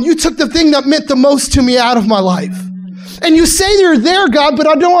 because I'm going, you took the thing that meant the most to me out of my life. And you say you're there, God, but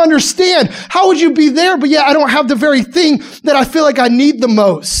I don't understand. How would you be there? But yeah, I don't have the very thing that I feel like I need the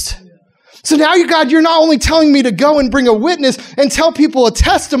most. So now, God, you're not only telling me to go and bring a witness and tell people a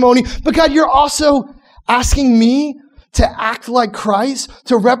testimony, but God, you're also asking me to act like Christ,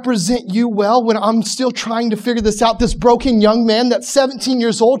 to represent you well when I'm still trying to figure this out. This broken young man that's 17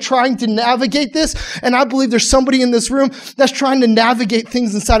 years old trying to navigate this. And I believe there's somebody in this room that's trying to navigate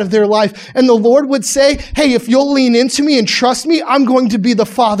things inside of their life. And the Lord would say, hey, if you'll lean into me and trust me, I'm going to be the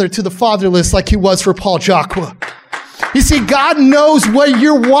father to the fatherless like he was for Paul Jacques. You see, God knows what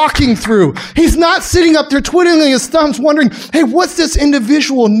you're walking through. He's not sitting up there twiddling his thumbs wondering, hey, what's this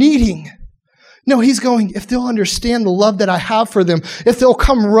individual needing? No, he's going, if they'll understand the love that I have for them, if they'll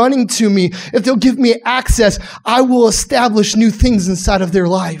come running to me, if they'll give me access, I will establish new things inside of their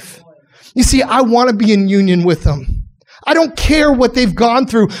life. You see, I want to be in union with them. I don't care what they've gone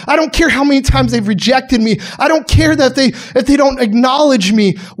through. I don't care how many times they've rejected me. I don't care that if they don't acknowledge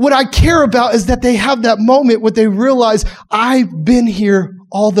me. What I care about is that they have that moment where they realize I've been here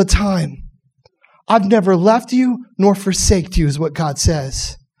all the time. I've never left you nor forsaked you is what God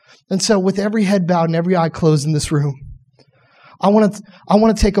says. And so with every head bowed and every eye closed in this room, I want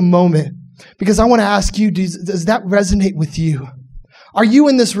to take a moment because I want to ask you, does that resonate with you? Are you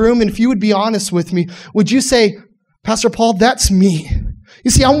in this room? And if you would be honest with me, would you say, Pastor Paul, that's me.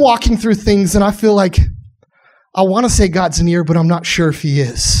 You see, I'm walking through things and I feel like I want to say God's near, but I'm not sure if he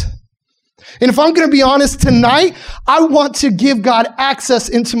is. And if I'm going to be honest tonight, I want to give God access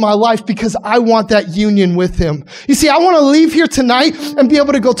into my life because I want that union with him. You see, I want to leave here tonight and be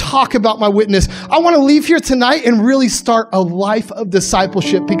able to go talk about my witness. I want to leave here tonight and really start a life of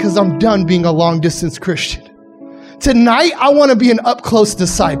discipleship because I'm done being a long distance Christian. Tonight, I want to be an up close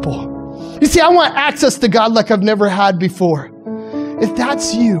disciple. You see, I want access to God like I've never had before. If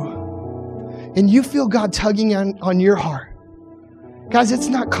that's you and you feel God tugging on your heart, guys, it's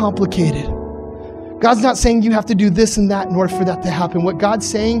not complicated. God's not saying you have to do this and that in order for that to happen. What God's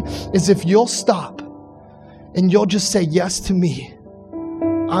saying is if you'll stop and you'll just say yes to me,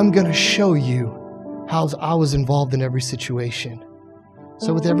 I'm going to show you how I was involved in every situation.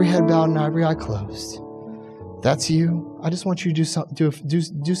 So with every head bowed and every eye closed, that's you. I just want you to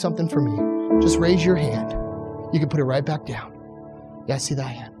do something for me. Just raise your hand. You can put it right back down. Yeah, I see that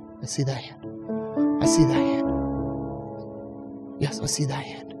hand. I see that hand. I see that hand. Yes, I see that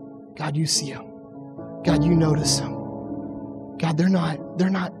hand. God, you see them. God, you notice them. God, they're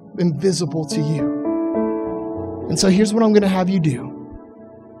not invisible to you. And so here's what I'm going to have you do.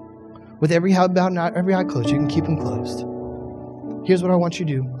 With every head bowed and every eye closed, you can keep them closed. Here's what I want you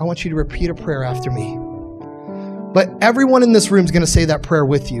to do. I want you to repeat a prayer after me. But everyone in this room is going to say that prayer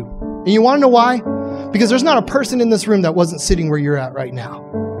with you. And you want to know why? Because there's not a person in this room that wasn't sitting where you're at right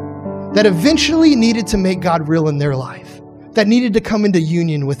now, that eventually needed to make God real in their life, that needed to come into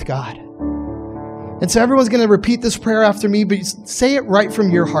union with God. And so everyone's going to repeat this prayer after me, but say it right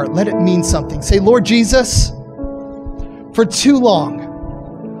from your heart. Let it mean something. Say, Lord Jesus, for too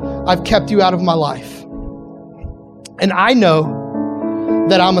long, I've kept you out of my life. And I know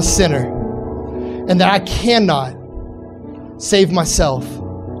that I'm a sinner and that I cannot save myself.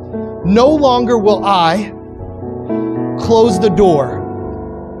 No longer will I close the door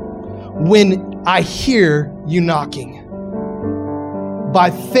when I hear you knocking. By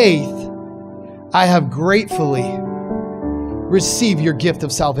faith, I have gratefully received your gift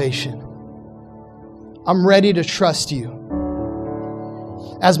of salvation. I'm ready to trust you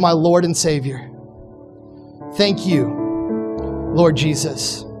as my Lord and Savior. Thank you, Lord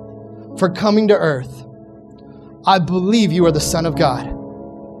Jesus, for coming to earth. I believe you are the Son of God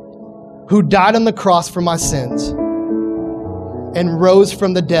who died on the cross for my sins and rose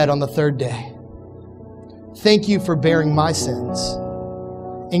from the dead on the third day. Thank you for bearing my sins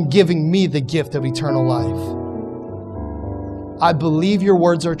and giving me the gift of eternal life. I believe your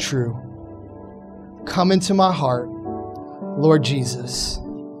words are true. Come into my heart, Lord Jesus,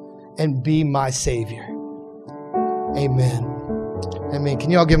 and be my Savior. Amen. Amen.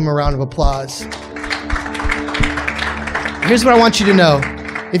 Can you all give him a round of applause? Here's what I want you to know.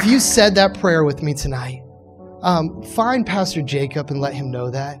 If you said that prayer with me tonight, find Pastor Jacob and let him know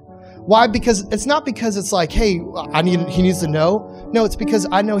that. Why? Because it's not because it's like, hey, he needs to know. No, it's because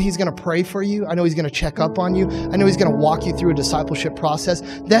I know he's going to pray for you. I know he's going to check up on you. I know he's going to walk you through a discipleship process.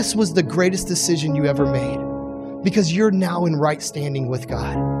 This was the greatest decision you ever made because you're now in right standing with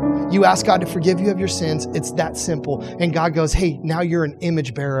God. You ask God to forgive you of your sins. It's that simple. And God goes, hey, now you're an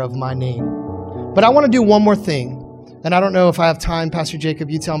image bearer of my name. But I want to do one more thing. And I don't know if I have time, Pastor Jacob.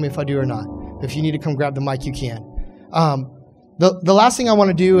 You tell me if I do or not. If you need to come grab the mic, you can. The last thing I want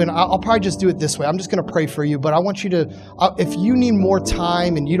to do, and I'll probably just do it this way. I'm just going to pray for you, but I want you to, if you need more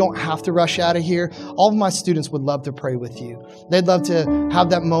time and you don't have to rush out of here, all of my students would love to pray with you. They'd love to have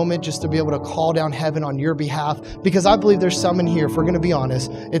that moment just to be able to call down heaven on your behalf, because I believe there's some in here, if we're going to be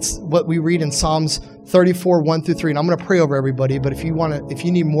honest, it's what we read in Psalms 34, 1-3, and I'm going to pray over everybody, but if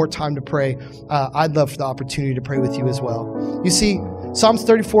you need more time to pray, I'd love for the opportunity to pray with you as well. You see, Psalms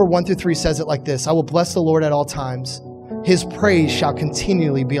 34, 1-3 says it like this: I will bless the Lord at all times. His praise shall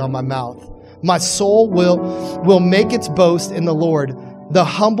continually be on my mouth. My soul will make its boast in the Lord. The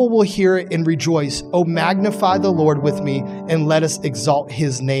humble will hear it and rejoice. Oh, magnify the Lord with me, and let us exalt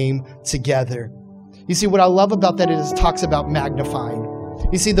his name together. You see, what I love about that is it talks about magnifying.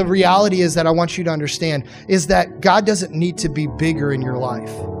 You see, the reality is that I want you to understand is that God doesn't need to be bigger in your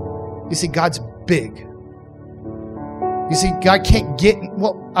life. You see, God's big. You see, God can't get,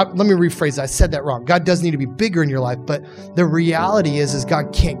 let me rephrase that. I said that wrong. God does need to be bigger in your life, but the reality is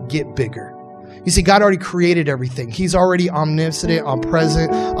God can't get bigger. You see, God already created everything. He's already omniscient,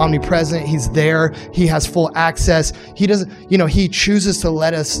 omnipresent. He's there. He has full access. He doesn't, he chooses to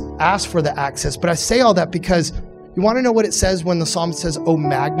let us ask for the access. But I say all that because you want to know what it says when the psalmist says, oh,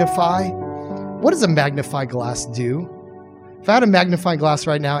 magnify? What does a magnifying glass do? If I had a magnifying glass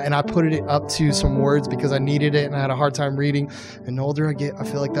right now and I put it up to some words because I needed it and I had a hard time reading, and the older I get, I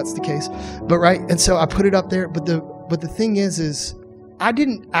feel like that's the case. But right, and so I put it up there. But the thing is I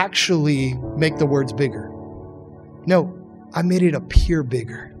didn't actually make the words bigger. No, I made it appear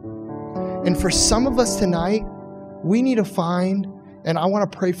bigger. And for some of us tonight, we need to find, and I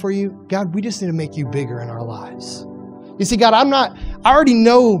want to pray for you, God, we just need to make you bigger in our lives. You see, God, I already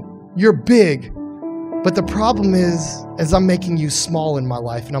know you're big. But the problem is I'm making you small in my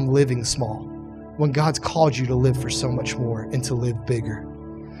life and I'm living small when God's called you to live for so much more and to live bigger.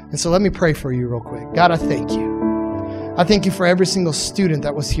 And so let me pray for you real quick. God, I thank you. I thank you for every single student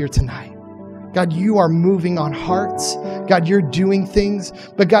that was here tonight. God, you are moving on hearts. God, you're doing things.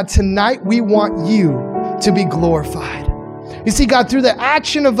 But God, tonight we want you to be glorified. You see, God, through the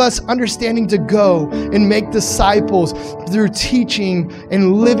action of us understanding to go and make disciples through teaching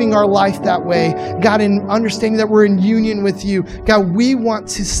and living our life that way, God, and understanding that we're in union with you, God, we want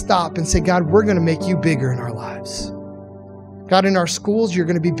to stop and say, God, we're going to make you bigger in our lives. God, in our schools, you're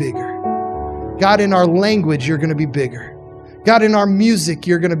going to be bigger. God, in our language, you're going to be bigger. God, in our music,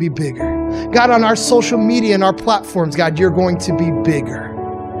 you're going to be bigger. God, on our social media and our platforms, God, you're going to be bigger.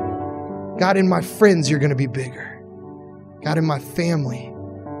 God, in my friends, you're going to be bigger. God, in my family,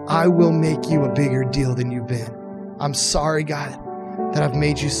 I will make you a bigger deal than you've been. I'm sorry, God, that I've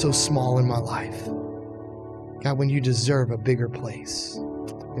made you so small in my life. God, when you deserve a bigger place.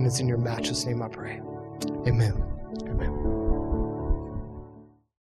 And it's in your matchless name I pray. Amen. Amen.